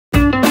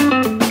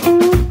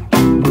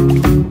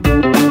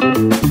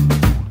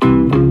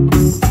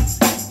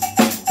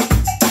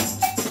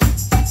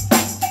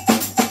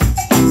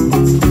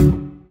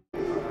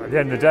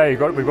end of the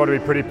day, we've got to be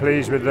pretty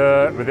pleased with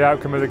the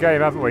outcome of the game,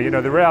 haven't we? You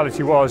know, the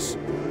reality was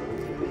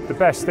the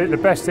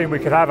best thing we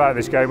could have out of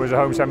this game was a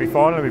home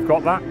semi-final, and we've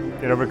got that.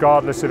 You know,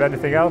 regardless of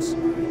anything else,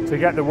 to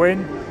get the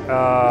win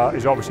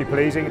is obviously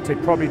pleasing. To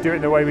probably do it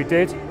in the way we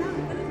did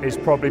is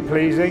probably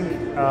pleasing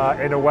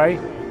in a way,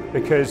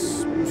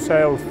 because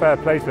Sale, fair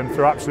play to them,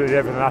 threw absolutely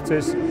everything at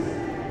us.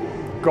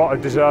 Got a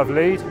deserved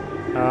lead,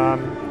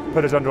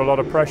 put us under a lot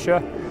of pressure,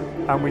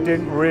 and we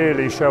didn't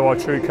really show our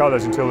true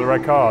colours until the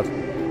red card.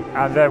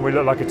 And then we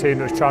looked like a team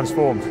that was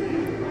transformed.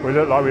 We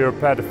looked like we were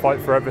prepared to fight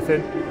for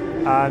everything,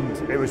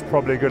 and it was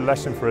probably a good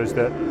lesson for us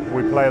that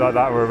we play like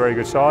that, we're a very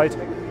good side.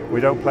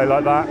 We don't play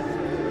like that,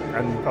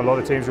 and a lot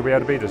of teams will be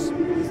able to beat us.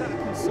 Is that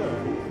a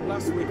concern?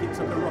 Last week it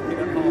took a rocket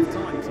at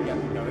half-time to get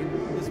them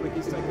going. This week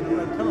it's taken a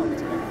red card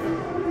to get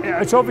them going.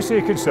 Yeah, it's obviously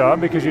a concern,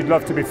 because you'd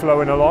love to be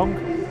flowing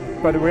along,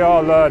 but we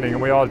are learning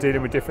and we are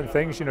dealing with different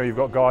things. You know, you've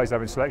got guys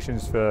having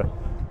selections for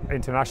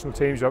international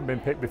teams who haven't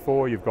been picked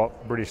before. You've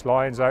got British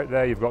Lions out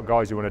there. You've got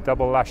guys who won a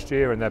double last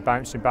year and they're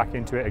bouncing back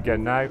into it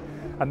again now.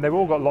 And they've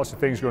all got lots of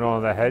things going on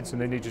in their heads, and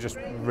they need to just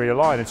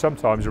realign. And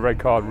sometimes a red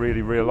card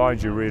really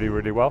realigns you really,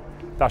 really well.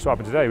 That's what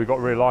happened today. We got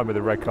realigned with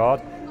a red card.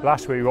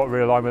 Last week we got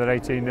realigned with an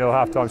 18-0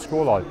 half-time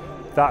scoreline.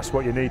 That's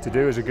what you need to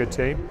do as a good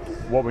team.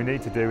 What we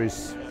need to do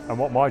is, and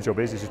what my job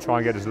is to try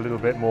and get us a little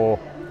bit more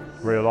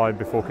realigned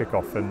before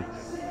kick-off. And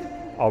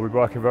I'll be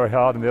working very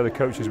hard, and the other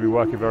coaches will be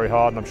working very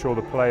hard, and I'm sure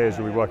the players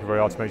will be working very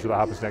hard to make sure that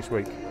happens next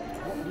week.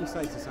 What can you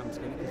say to Sam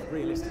Skinner? Because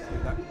realistically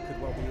that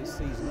could well be his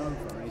season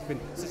over, and he's been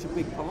such a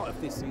big part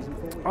of this season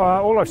for you.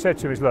 All I've said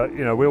to him is, look,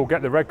 you know, we'll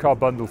get the red card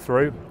bundle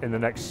through in the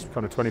next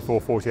kind of 24,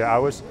 48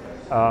 hours.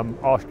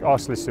 Our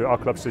solicitor, our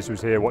club solicitor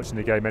was here watching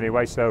the game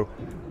anyway, so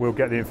we'll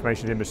get the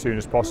information to him as soon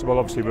as possible.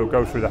 Obviously we'll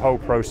go through the whole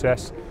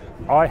process.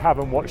 I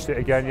haven't watched it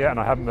again yet, and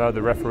I haven't heard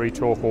the referee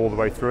talk all the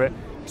way through it,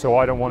 so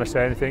I don't want to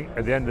say anything.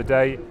 At the end of the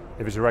day,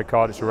 if it's a red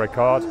card, it's a red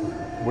card.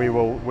 We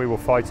will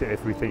fight it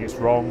if we think it's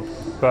wrong.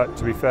 But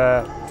to be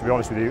fair, to be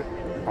honest with you,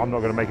 I'm not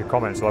going to make a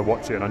comment until I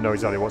watch it and I know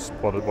exactly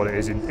what it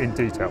is in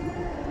detail.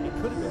 It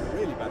could have been a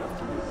really bad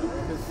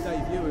afternoon, because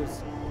Dave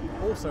Ewers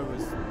also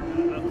was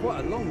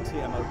quite a long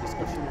TMO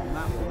discussion on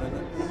that one, and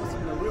there must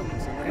have been a real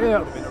concern that that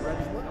would have been a red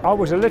as well. I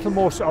was a little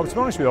more, to be honest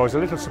with you, I was a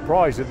little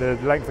surprised at the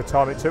length of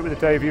time it took with the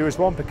Dave Ewers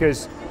one,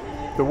 because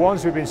the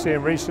ones we've been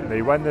seeing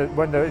recently, when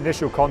the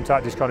initial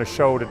contact is kind of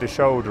shoulder to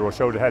shoulder or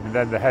shoulder to head, and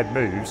then the head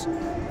moves,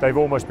 they've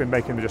almost been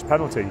making them just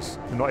penalties,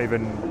 and not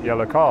even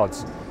yellow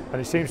cards. And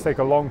it seems to take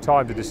a long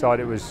time to decide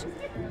it was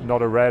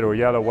not a red or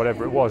yellow,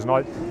 whatever it was.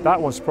 And that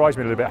one surprised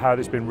me a little bit, how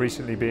it's been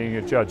recently being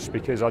adjudged,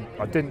 because I'm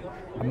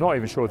not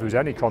even sure if there was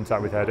any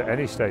contact with head at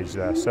any stage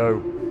there.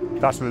 So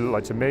that's what it looked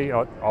like to me.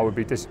 I would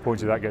be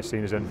disappointed that gets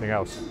seen as anything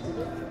else.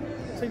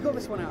 So you've got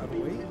this one out of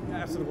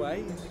the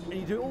way, and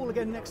you do it all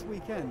again next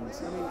weekend.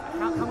 I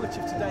mean, how much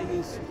of today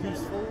is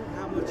useful?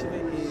 How much of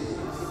it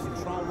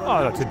is trial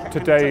run?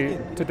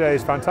 Today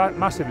is fantastic,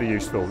 massively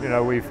useful. You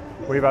know, we've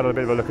had a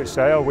bit of a look at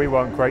Sale. We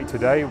weren't great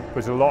today.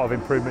 There's a lot of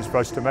improvements for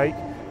us to make.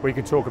 We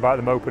can talk about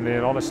them openly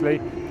and honestly.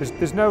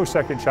 There's no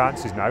second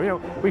chances now. You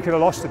know, we could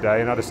have lost today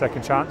and had a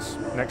second chance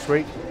next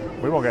week.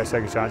 We won't get a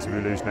second chance if we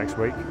lose next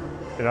week.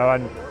 You know,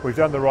 and we've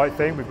done the right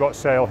thing. We've got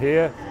Sale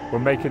here. We're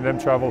making them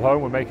travel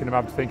home. We're making them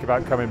have to think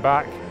about coming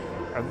back,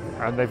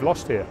 and they've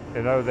lost here.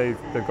 You know, they've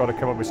got to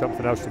come up with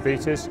something else to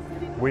beat us.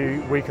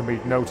 We can be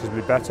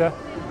noticeably better,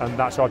 and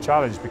that's our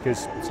challenge,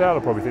 because Sale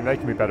will probably think they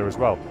can be better as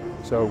well.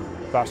 So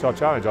that's our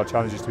challenge. Our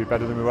challenge is to be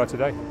better than we were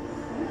today.